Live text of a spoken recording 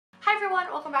Hi everyone,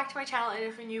 welcome back to my channel, and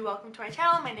if you're new, welcome to my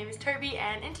channel. My name is Toby,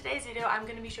 and in today's video I'm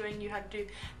going to be showing you how to do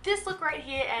this look right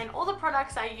here, and all the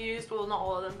products I used, well not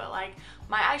all of them, but like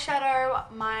my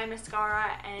eyeshadow, my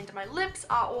mascara, and my lips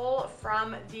are all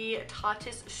from the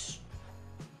Tarteist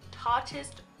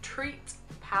Treats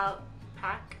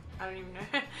pack. I don't even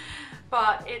know.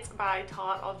 But it's by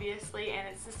Tarte obviously, and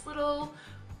it's this little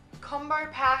combo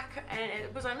pack, and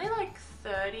it was only like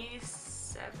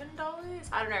 $37,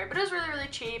 I don't know, but it was really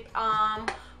cheap.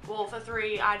 Well, for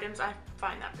 3 items I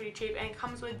find that pretty cheap, and it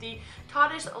comes with the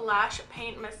Tarteist Lash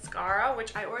Paint Mascara,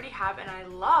 which I already have and I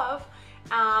love.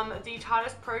 The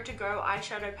Tarteist Pro To Go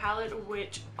eyeshadow palette,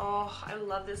 which, oh, I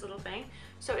love this little thing.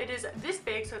 So it is this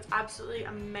big, so it's absolutely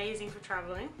amazing for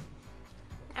traveling.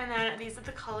 And then these are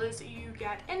the colors you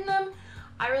get in them.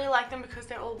 I really like them because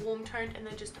they're all warm toned and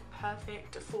they're just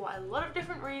perfect for a lot of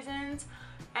different reasons.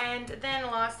 And then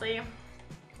lastly,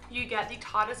 you get the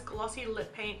Tarteist Glossy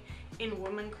Lip Paint in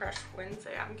Woman Crush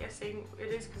Wednesday. I'm guessing it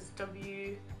is because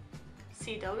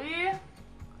WCW.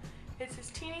 It's this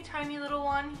teeny tiny little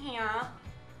one here. I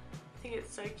think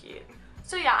it's so cute.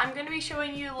 So yeah, I'm going to be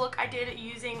showing you the look I did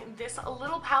using this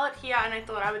little palette here, and I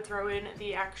thought I would throw in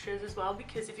the extras as well,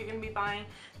 because if you're going to be buying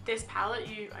this palette,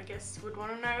 you, I guess, would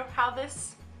want to know how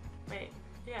this, if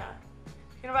you're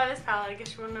going to buy this palette, I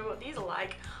guess you want to know what these are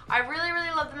like. I really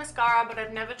love the mascara, but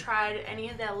I've never tried any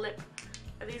of their lip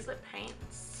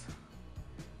paints?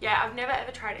 Yeah, I've never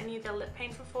ever tried any of their lip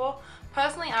paints before.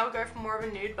 Personally, I would go for more of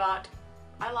a nude, but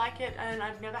I like it, and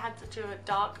I've never had such a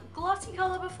dark glossy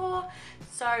color before.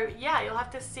 So yeah, you'll have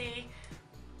to see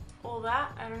all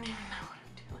that. I don't even know what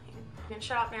I'm doing. I'm gonna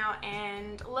shut up now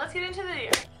and let's get into the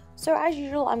video. So as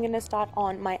usual, I'm going to start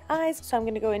on my eyes. So I'm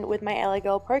going to go in with my LA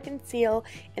Girl Pro Conceal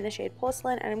in the shade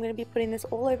Porcelain, and I'm going to be putting this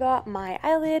all over my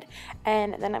eyelid,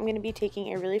 and then I'm going to be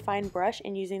taking a really fine brush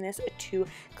and using this to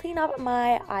clean up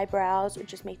my eyebrows,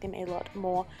 just make them a lot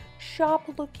more sharp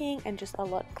looking and just a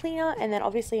lot cleaner. And then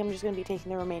obviously I'm just going to be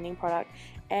taking the remaining product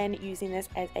and using this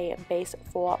as a base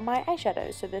for my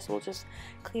eyeshadows. So this will just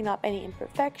clean up any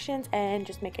imperfections and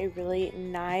just make a really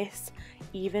nice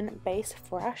even base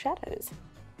for our shadows.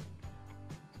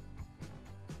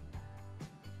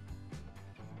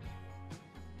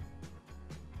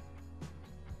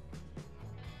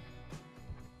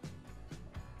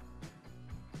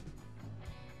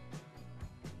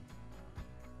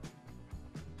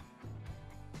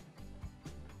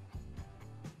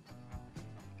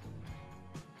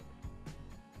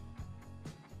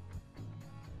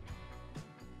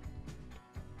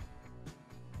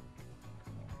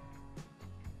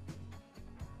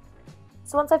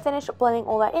 So once I've finished blending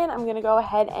all that in, I'm going to go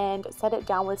ahead and set it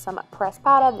down with some pressed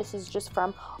powder. This is just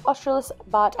from Australis,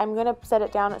 but I'm going to set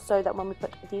it down so that when we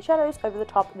put the shadows over the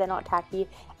top, they're not tacky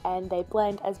and they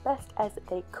blend as best as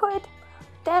they could.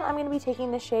 Then I'm going to be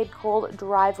taking the shade called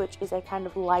Drive, which is a kind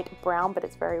of light brown, but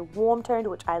it's very warm toned,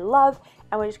 which I love.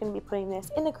 And we're just going to be putting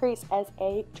this in the crease as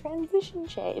a transition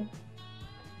shade.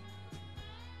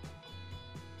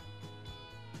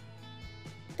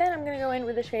 Then I'm going to go in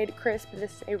with the shade Crisp.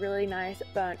 This is a really nice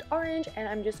burnt orange, and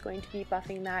I'm just going to be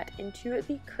buffing that into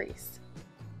the crease.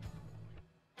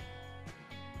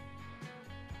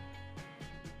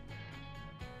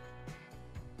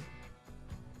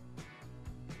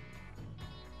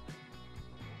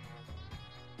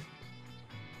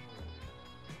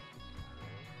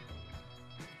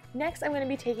 Next, I'm going to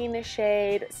be taking the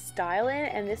shade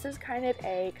Stylin', and this is kind of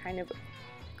a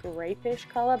grayish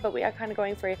color, but we are kind of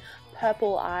going for a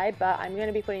purple eye, but I'm going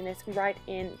to be putting this right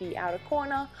in the outer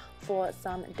corner for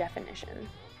some definition.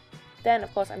 Then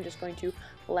of course I'm just going to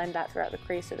blend that throughout the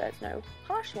crease so there's no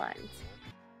harsh lines.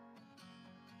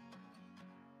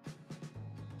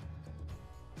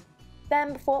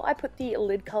 Then before I put the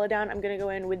lid color down, I'm going to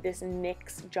go in with this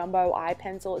NYX Jumbo Eye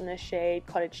Pencil in the shade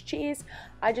Cottage Cheese.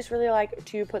 I just really like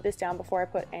to put this down before I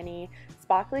put any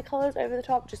sparkly colors over the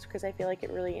top, just because I feel like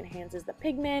it really enhances the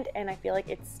pigment, and I feel like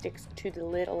it sticks to the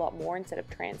lid a lot more instead of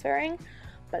transferring.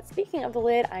 But speaking of the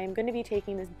lid, I am going to be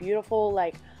taking this beautiful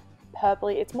like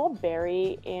purpley, it's more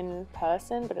berry in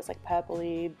person, but it's like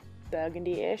purpley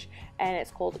burgundy-ish, and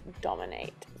it's called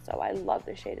Dominate. So I love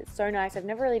this shade, it's so nice. I've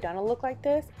never really done a look like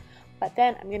this. But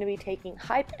then I'm going to be taking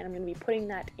Hype, and I'm going to be putting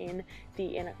that in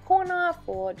the inner corner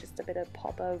for just a bit of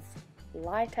pop of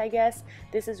light, I guess.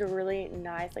 This is a really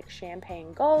nice like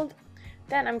champagne gold.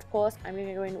 Then of course I'm going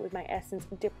to go in with my Essence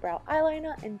Dip Brow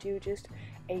Eyeliner and do just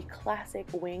a classic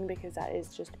wing, because that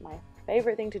is just my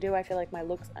favorite thing to do. I feel like my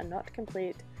looks are not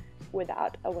complete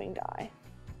without a winged eye.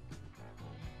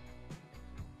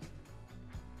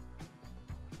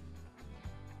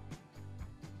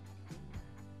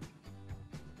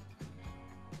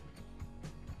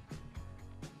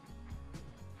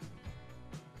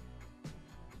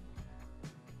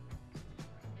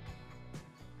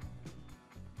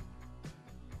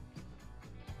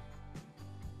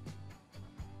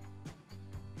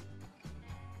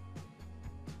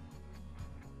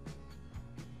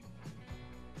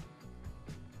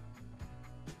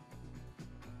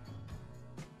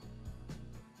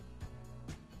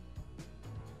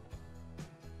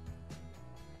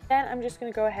 Then I'm just going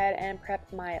to go ahead and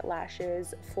prep my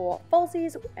lashes for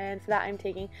falsies, and for that I'm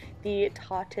taking the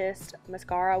Tarteist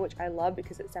mascara, which I love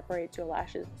because it separates your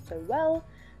lashes so well.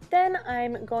 Then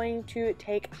I'm going to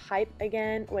take Hype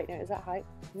again. Wait, no, is that Hype?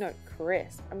 No,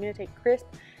 Crisp. I'm going to take Crisp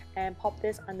and pop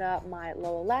this under my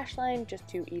lower lash line just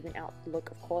to even out the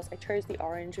look, of course. I chose the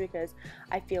orange because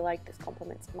I feel like this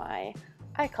complements my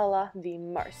eye color the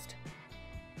most.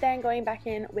 Then going back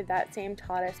in with that same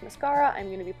Tarteist mascara, I'm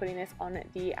going to be putting this on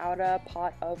the outer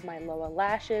part of my lower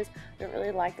lashes. I don't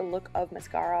really like the look of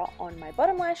mascara on my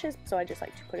bottom lashes, so I just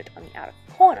like to put it on the outer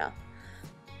corner.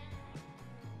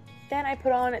 Then I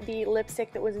put on the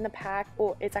lipstick that was in the pack,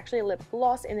 or it's actually a lip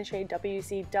gloss in the shade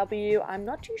WCW. I'm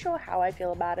not too sure how I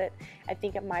feel about it. I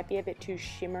think it might be a bit too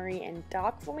shimmery and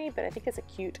dark for me, but I think it's a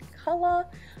cute color.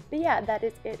 But yeah, that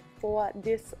is it for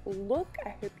this look. I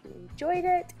hope you enjoyed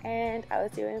it, and I will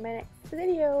see you in my next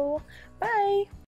video. Bye!